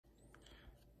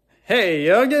Hey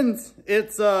youngins,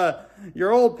 it's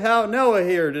your old pal Noah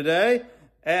here today,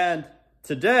 and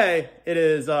today it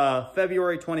is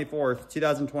February 24th,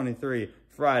 2023,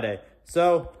 Friday.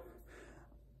 So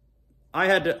I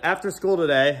had to, after school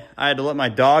today, I had to let my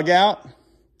dog out,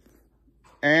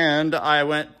 and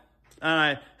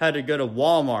I had to go to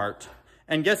Walmart,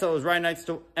 and guess what was right next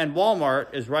to, and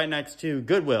Walmart is right next to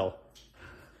Goodwill.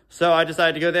 So I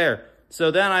decided to go there. So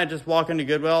then I just walk into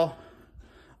Goodwill.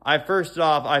 First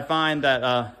off, I find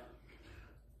that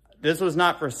this was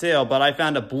not for sale, but I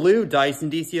found a blue Dyson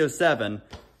DC07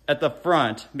 at the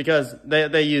front because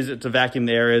they use it to vacuum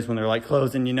the areas when they're like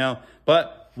closing, you know.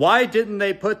 But why didn't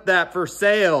they put that for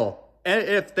sale? And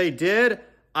if they did,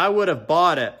 I would have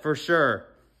bought it for sure.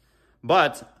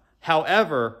 But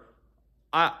however,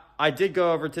 I did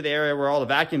go over to the area where all the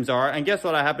vacuums are, and guess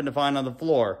what I happened to find on the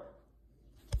floor?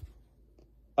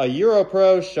 A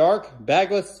EuroPro Shark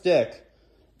Bagless stick.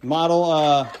 Model,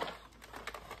 all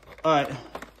right,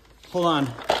 hold on.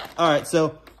 All right,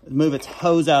 so move its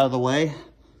hose out of the way.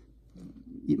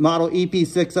 Model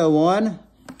EP601,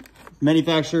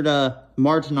 manufactured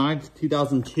March 9th,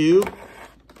 2002.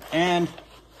 And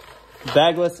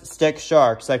Bagless stick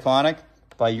Shark, Cyclonic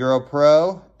by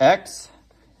EuroPro X.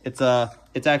 It's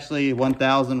actually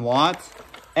 1000 watts.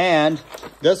 And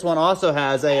this one also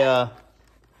has a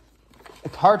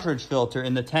cartridge filter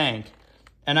in the tank.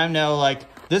 And I know, like,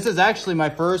 this is actually my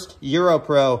first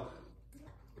EuroPro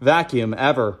vacuum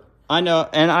ever. I know,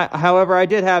 and however, I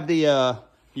did have the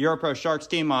EuroPro Shark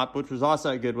Steam Mop, which was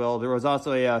also at Goodwill. There was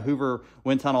also a Hoover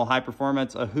Wind Tunnel High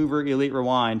Performance, a Hoover Elite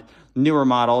Rewind, newer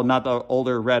model, not the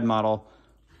older red model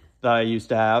that I used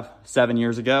to have 7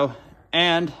 years ago.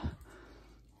 And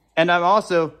I'm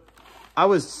also,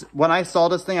 when I saw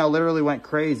this thing, I literally went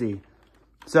crazy.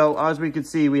 So as we can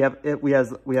see, we have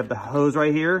the hose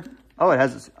right here. Oh,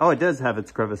 it does have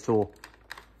its crevice tool.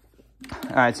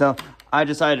 All right, so I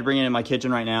decided to bring it in my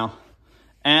kitchen right now.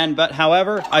 But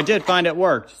however, I did find it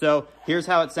worked. So here's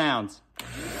how it sounds.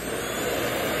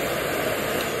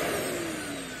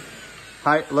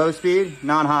 High, low speed,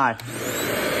 non-high.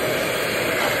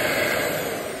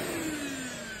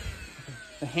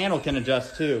 The handle can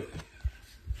adjust too.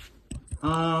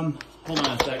 Hold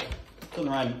on a sec. Let's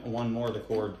ride one more of the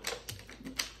cord.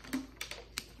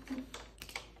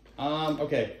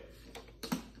 Okay.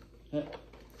 There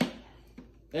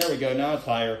we go, now it's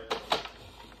higher.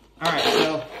 All right,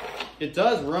 so it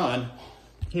does run.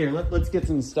 Here, let's get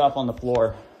some stuff on the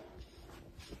floor.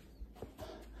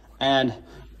 And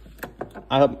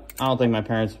I don't think my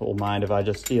parents will mind if I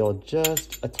just steal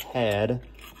just a tad.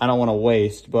 I don't want to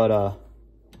waste, but all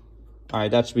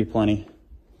right, that should be plenty.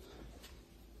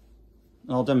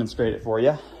 I'll demonstrate it for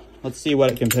you. Let's see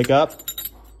what it can pick up.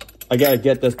 I gotta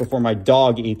get this before my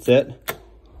dog eats it.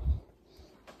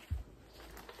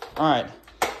 All right,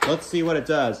 let's see what it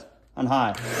does on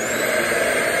high.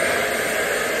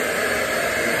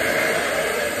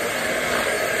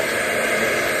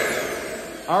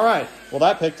 All right, well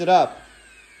that picked it up.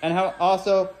 And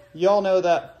also, y'all know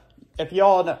that, if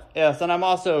y'all know, yes, and I'm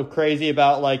also crazy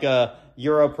about like a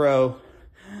EuroPro,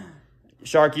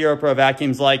 Shark EuroPro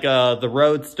vacuums like the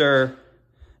Roadster,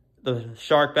 the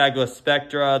Shark Bagless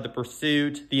Spectra, the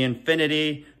Pursuit, the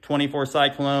Infinity 24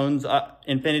 Cyclones,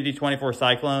 Infinity 24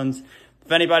 Cyclones.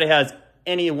 If anybody has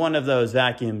any one of those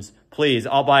vacuums, please,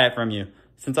 I'll buy it from you,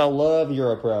 since I love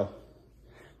EuroPro.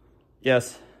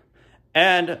 Yes.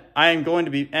 And I am going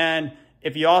to be, and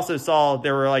if you also saw,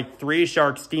 there were like 3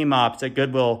 Shark Steam Mops at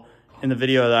Goodwill in the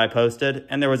video that I posted,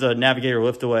 and there was a Navigator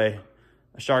liftaway,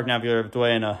 a Shark Navigator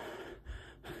liftaway, and a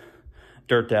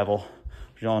Dirt Devil,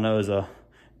 which you all know is are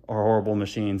horrible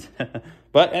machines.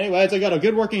 But anyways, I got a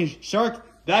good working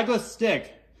Shark Bagless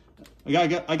stick. I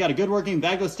got a good working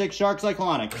Bagless stick Shark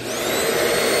Cyclonic.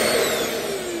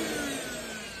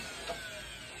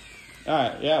 All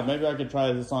right, yeah, maybe I could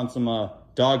try this on some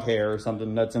dog hair or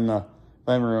something that's in the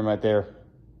living room right there.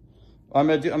 I'm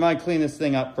gonna clean this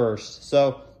thing up first.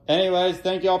 So anyways,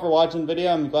 thank y'all for watching the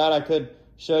video. I'm glad I could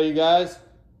show you guys.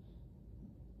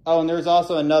 Oh, and there's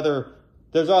also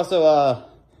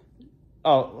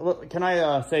oh, can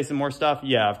I say some more stuff?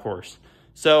 Yeah, of course.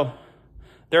 So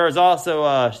there is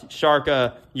also Shark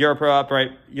EuroPro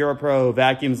upright EuroPro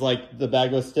vacuums like the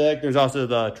Bagless stick. There's also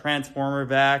the Transformer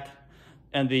vac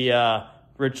and the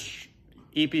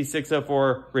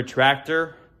EP604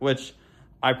 retractor, which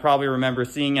I probably remember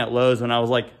seeing at Lowe's when I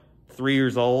was like 3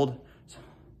 years old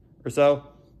or so.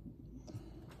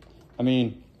 I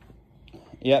mean,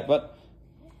 yeah, but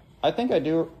I think I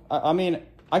do. I mean,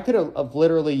 I could have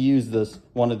literally used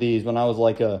one of these when I was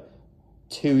like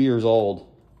 2 years old,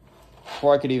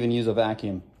 before I could even use a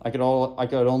vacuum. I could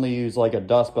only use like a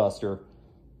dust buster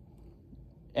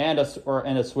and a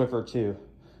Swiffer too,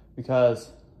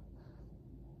 because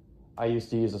I used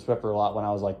to use a Swiffer a lot when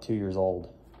I was like 2 years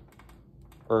old,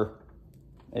 or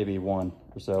maybe 1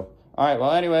 or so. All right,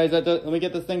 well anyways, let me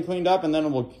get this thing cleaned up and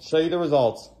then we'll show you the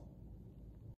results.